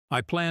I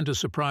planned to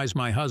surprise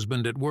my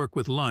husband at work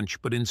with lunch,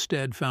 but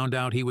instead found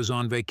out he was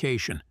on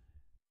vacation.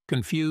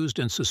 Confused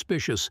and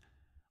suspicious,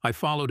 I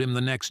followed him the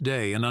next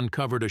day and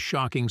uncovered a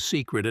shocking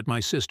secret at my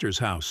sister's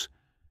house.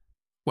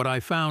 What I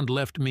found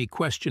left me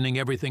questioning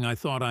everything I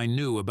thought I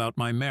knew about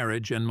my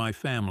marriage and my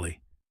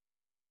family.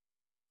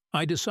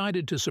 I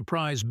decided to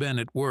surprise Ben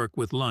at work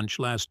with lunch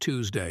last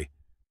Tuesday.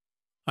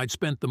 I'd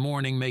spent the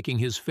morning making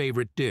his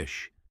favorite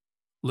dish,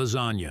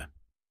 lasagna.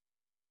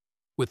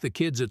 With the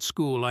kids at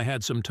school, I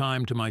had some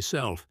time to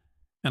myself,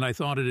 and I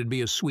thought it'd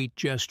be a sweet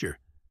gesture.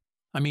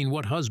 I mean,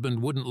 what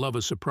husband wouldn't love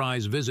a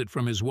surprise visit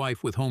from his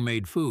wife with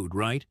homemade food,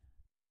 right?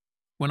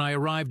 When I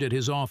arrived at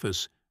his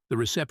office, the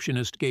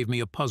receptionist gave me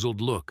a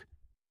puzzled look.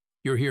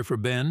 "You're here for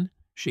Ben?"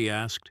 she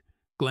asked,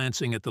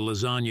 glancing at the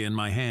lasagna in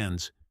my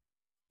hands.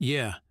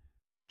 "Yeah,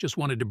 just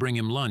wanted to bring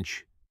him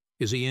lunch.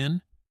 Is he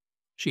in?"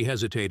 She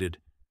hesitated.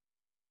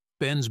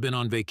 "Ben's been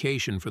on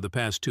vacation for the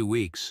past 2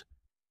 weeks."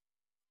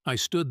 I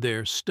stood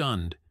there,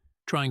 stunned,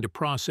 trying to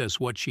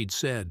process what she'd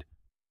said.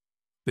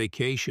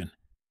 Vacation.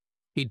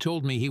 He'd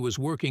told me he was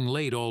working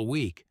late all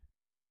week.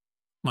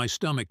 My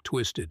stomach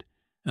twisted,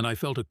 and I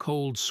felt a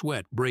cold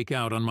sweat break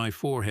out on my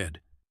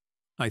forehead.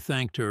 I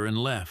thanked her and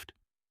left.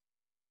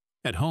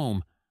 At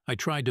home, I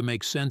tried to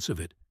make sense of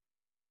it.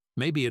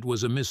 Maybe it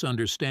was a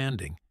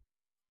misunderstanding.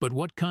 But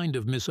what kind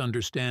of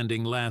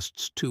misunderstanding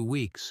lasts 2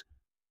 weeks?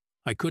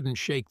 I couldn't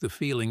shake the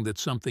feeling that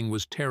something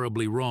was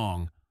terribly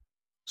wrong.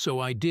 So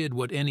I did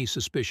what any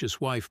suspicious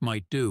wife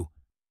might do.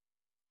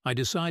 I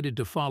decided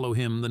to follow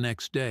him the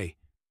next day.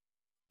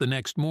 The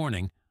next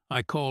morning,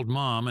 I called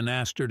Mom and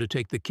asked her to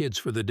take the kids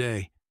for the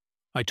day.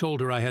 I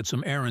told her I had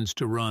some errands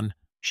to run.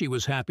 She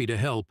was happy to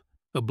help,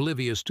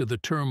 oblivious to the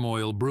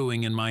turmoil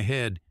brewing in my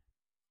head.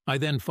 I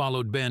then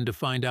followed Ben to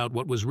find out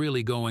what was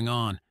really going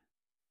on.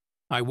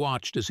 I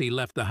watched as he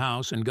left the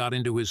house and got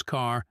into his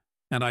car,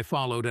 and I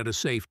followed at a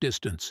safe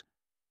distance.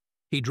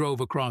 He drove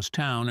across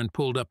town and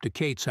pulled up to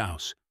Kate's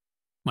house,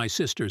 my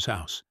sister's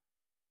house.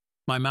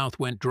 My mouth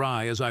went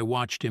dry as I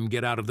watched him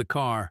get out of the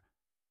car.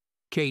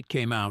 Kate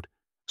came out,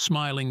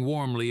 smiling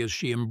warmly as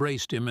she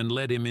embraced him and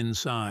led him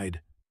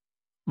inside.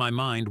 My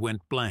mind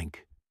went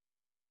blank.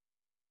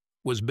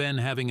 Was Ben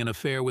having an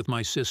affair with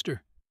my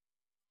sister?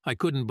 I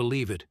couldn't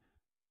believe it,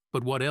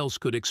 but what else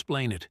could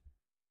explain it?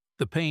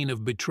 The pain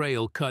of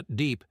betrayal cut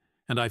deep,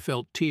 and I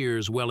felt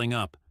tears welling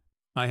up.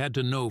 I had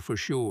to know for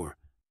sure.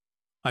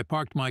 I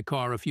parked my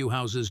car a few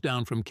houses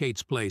down from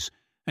Kate's place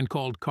and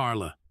called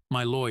Carla,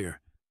 my lawyer.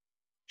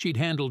 She'd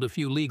handled a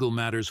few legal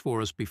matters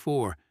for us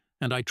before,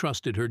 and I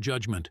trusted her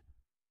judgment.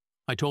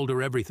 I told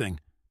her everything,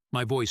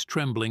 my voice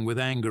trembling with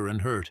anger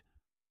and hurt.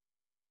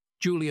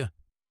 "Julia,"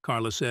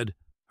 Carla said,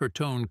 her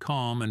tone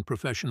calm and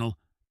professional,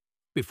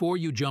 "before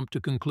you jump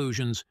to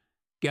conclusions,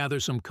 gather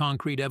some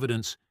concrete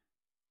evidence.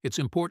 It's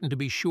important to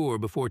be sure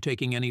before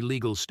taking any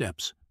legal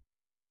steps."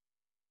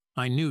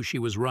 I knew she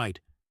was right.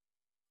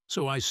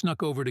 So I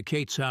snuck over to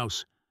Kate's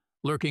house,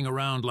 lurking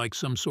around like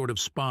some sort of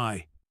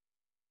spy.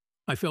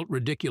 I felt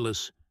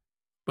ridiculous,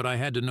 but I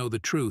had to know the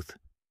truth.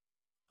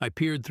 I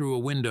peered through a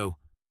window,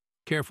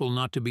 careful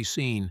not to be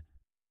seen.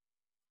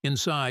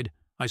 Inside,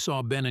 I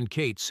saw Ben and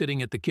Kate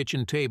sitting at the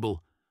kitchen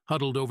table,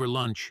 huddled over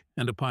lunch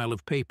and a pile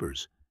of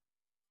papers.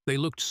 They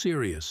looked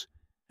serious,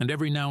 and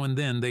every now and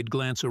then they'd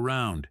glance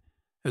around,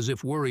 as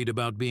if worried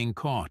about being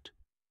caught.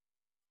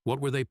 What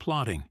were they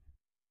plotting?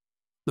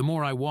 The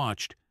more I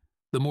watched,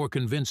 the more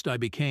convinced I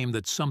became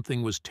that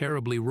something was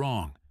terribly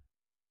wrong.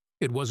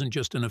 It wasn't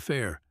just an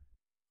affair.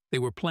 They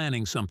were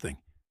planning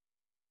something.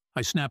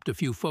 I snapped a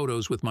few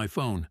photos with my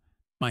phone,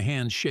 my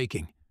hands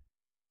shaking.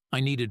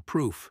 I needed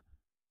proof,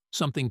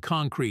 something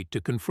concrete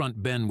to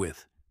confront Ben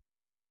with.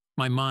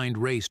 My mind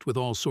raced with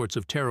all sorts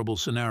of terrible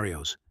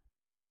scenarios.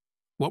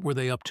 What were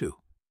they up to?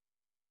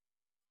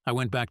 I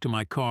went back to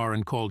my car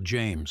and called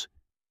James.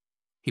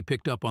 He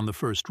picked up on the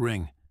first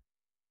ring.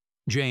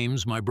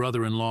 James, my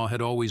brother-in-law,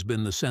 had always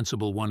been the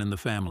sensible one in the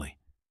family.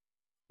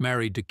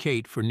 Married to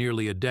Kate for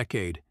nearly a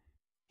decade,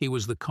 he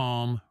was the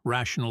calm,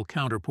 rational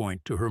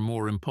counterpoint to her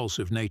more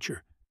impulsive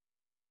nature.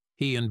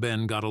 He and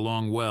Ben got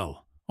along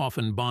well,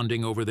 often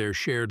bonding over their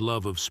shared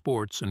love of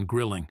sports and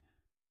grilling.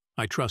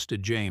 I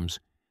trusted James,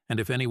 and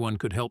if anyone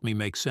could help me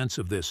make sense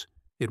of this,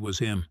 it was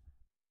him.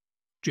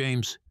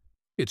 "James,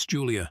 it's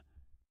Julia.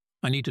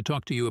 I need to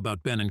talk to you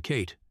about Ben and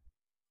Kate."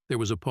 There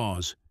was a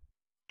pause.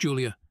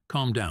 "Julia,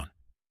 calm down.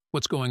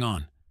 What's going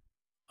on?"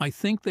 "I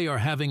think they are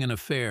having an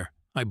affair,"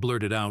 I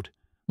blurted out,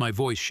 my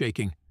voice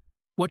shaking.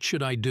 "What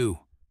should I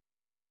do?"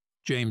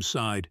 James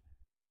sighed.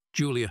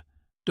 "Julia,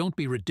 don't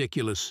be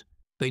ridiculous.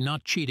 They're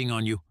not cheating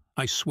on you.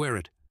 I swear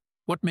it.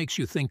 What makes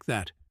you think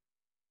that?"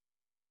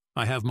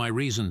 "I have my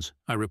reasons,"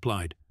 I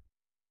replied.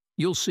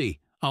 "You'll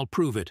see. I'll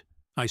prove it,"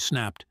 I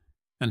snapped,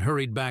 and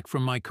hurried back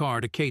from my car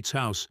to Kate's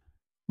house,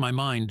 my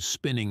mind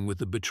spinning with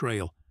the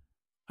betrayal.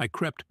 I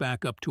crept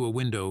back up to a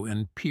window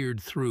and peered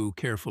through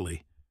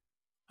carefully.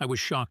 I was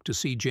shocked to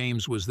see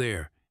James was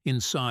there,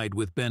 inside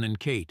with Ben and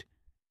Kate.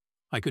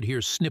 I could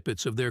hear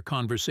snippets of their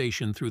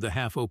conversation through the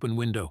half-open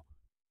window.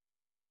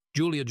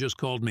 "Julia just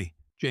called me,"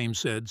 James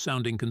said,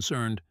 sounding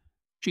concerned.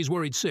 She's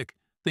worried sick,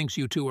 thinks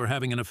you two are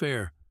having an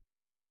affair.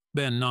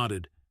 Ben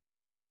nodded.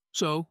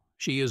 So,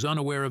 she is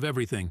unaware of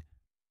everything.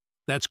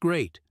 That's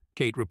great,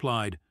 Kate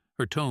replied,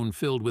 her tone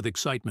filled with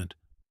excitement.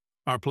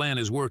 Our plan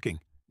is working,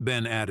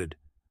 Ben added.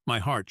 My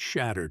heart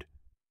shattered.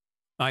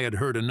 I had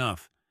heard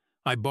enough.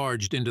 I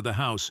barged into the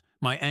house,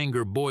 my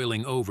anger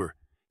boiling over.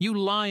 You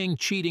lying,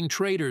 cheating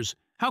traitors!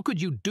 How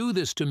could you do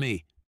this to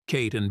me?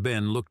 Kate and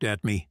Ben looked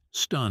at me,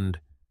 stunned.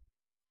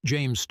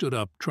 James stood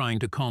up, trying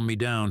to calm me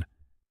down.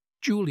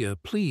 Julia,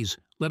 please,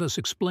 let us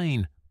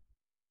explain.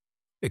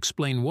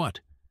 Explain what?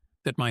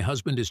 That my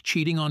husband is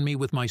cheating on me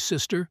with my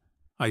sister?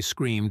 I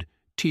screamed,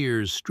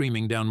 tears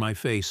streaming down my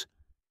face.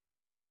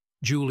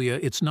 Julia,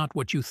 it's not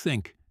what you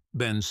think,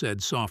 Ben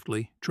said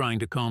softly, trying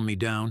to calm me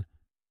down.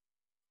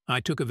 I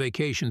took a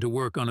vacation to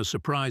work on a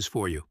surprise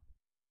for you.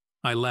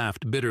 I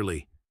laughed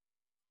bitterly.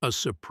 A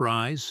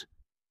surprise?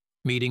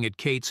 Meeting at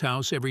Kate's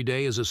house every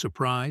day is a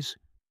surprise?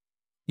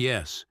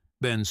 Yes,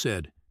 Ben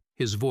said,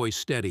 his voice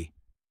steady.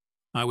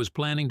 I was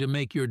planning to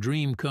make your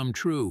dream come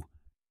true.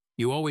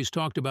 You always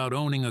talked about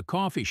owning a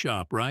coffee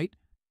shop, right?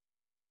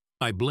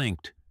 I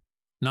blinked,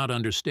 not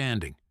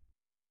understanding.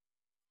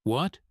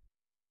 What?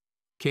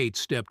 Kate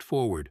stepped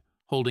forward,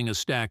 holding a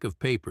stack of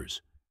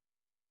papers.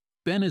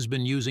 Ben has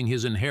been using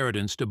his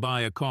inheritance to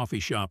buy a coffee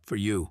shop for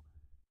you.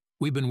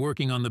 We've been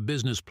working on the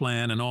business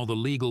plan and all the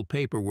legal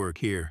paperwork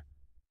here.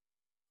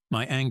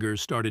 My anger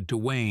started to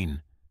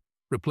wane,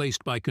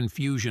 replaced by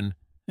confusion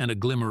and a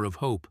glimmer of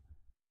hope.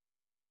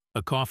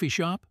 A coffee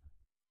shop?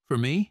 For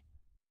me?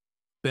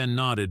 Ben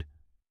nodded,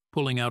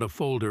 pulling out a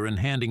folder and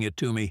handing it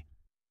to me.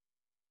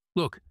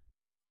 Look,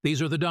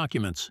 these are the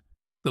documents.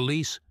 The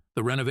lease,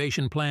 the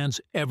renovation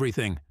plans,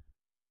 everything.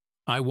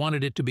 I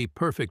wanted it to be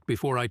perfect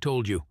before I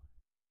told you.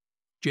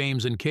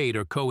 James and Kate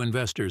are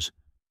co-investors,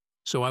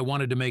 so I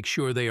wanted to make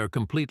sure they are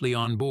completely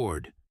on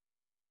board.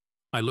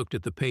 I looked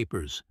at the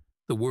papers,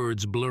 the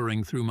words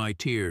blurring through my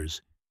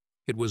tears.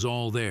 It was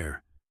all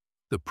there,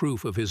 the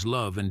proof of his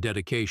love and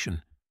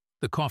dedication,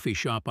 the coffee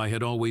shop I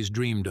had always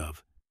dreamed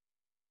of.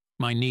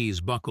 My knees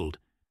buckled,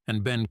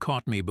 and Ben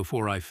caught me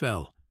before I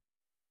fell.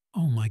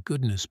 Oh my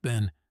goodness,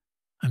 Ben,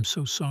 I'm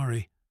so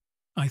sorry.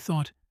 I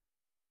thought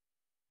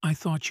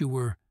you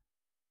were...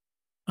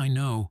 I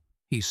know,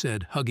 he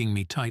said, hugging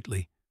me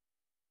tightly.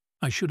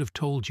 I should have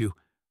told you,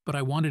 but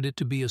I wanted it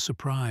to be a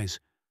surprise.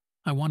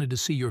 I wanted to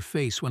see your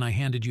face when I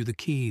handed you the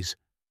keys.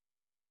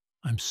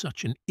 I'm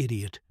such an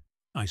idiot,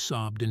 I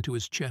sobbed into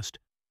his chest.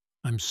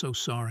 I'm so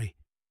sorry.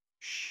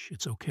 Shh,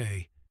 it's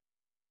okay.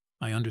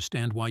 I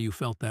understand why you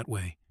felt that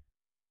way.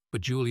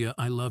 But Julia,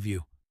 I love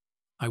you.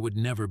 I would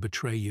never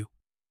betray you.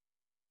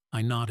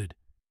 I nodded,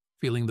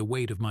 feeling the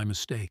weight of my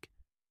mistake.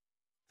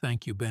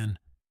 Thank you, Ben.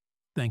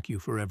 Thank you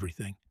for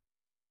everything.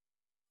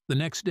 The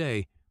next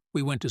day,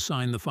 we went to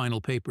sign the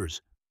final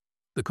papers.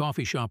 The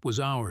coffee shop was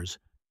ours.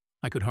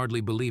 I could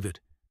hardly believe it.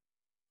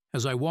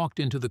 As I walked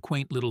into the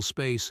quaint little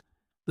space,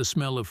 the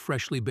smell of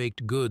freshly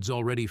baked goods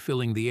already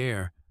filling the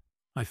air,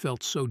 I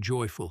felt so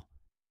joyful.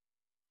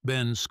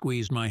 Ben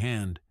squeezed my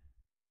hand.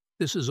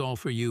 This is all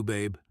for you,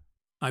 babe.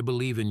 I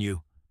believe in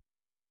you.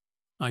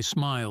 I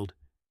smiled,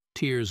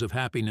 tears of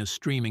happiness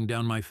streaming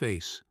down my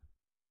face.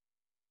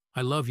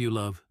 I love you,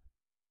 love.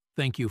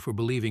 Thank you for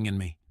believing in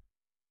me.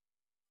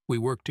 We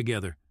worked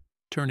together,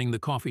 turning the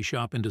coffee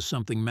shop into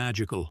something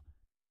magical.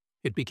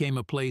 It became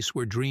a place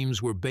where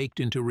dreams were baked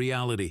into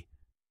reality,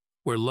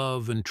 where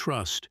love and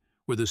trust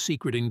were the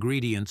secret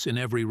ingredients in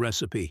every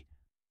recipe.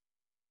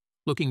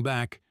 Looking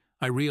back,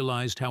 I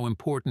realized how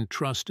important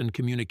trust and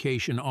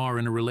communication are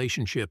in a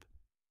relationship.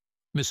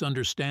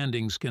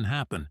 Misunderstandings can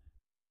happen,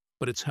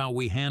 but it's how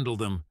we handle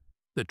them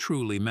that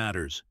truly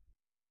matters.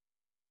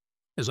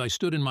 As I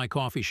stood in my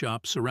coffee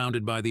shop,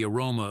 surrounded by the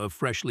aroma of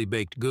freshly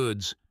baked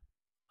goods,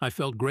 I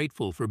felt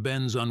grateful for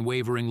Ben's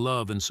unwavering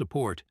love and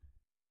support.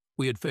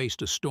 We had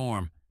faced a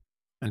storm,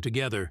 and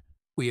together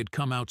we had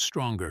come out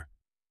stronger.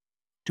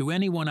 To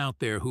anyone out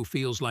there who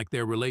feels like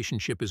their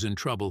relationship is in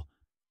trouble,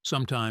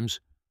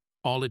 sometimes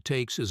all it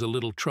takes is a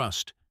little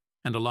trust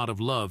and a lot of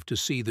love to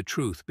see the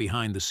truth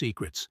behind the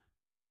secrets.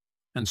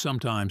 And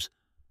sometimes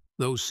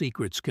those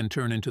secrets can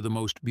turn into the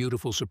most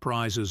beautiful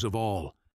surprises of all.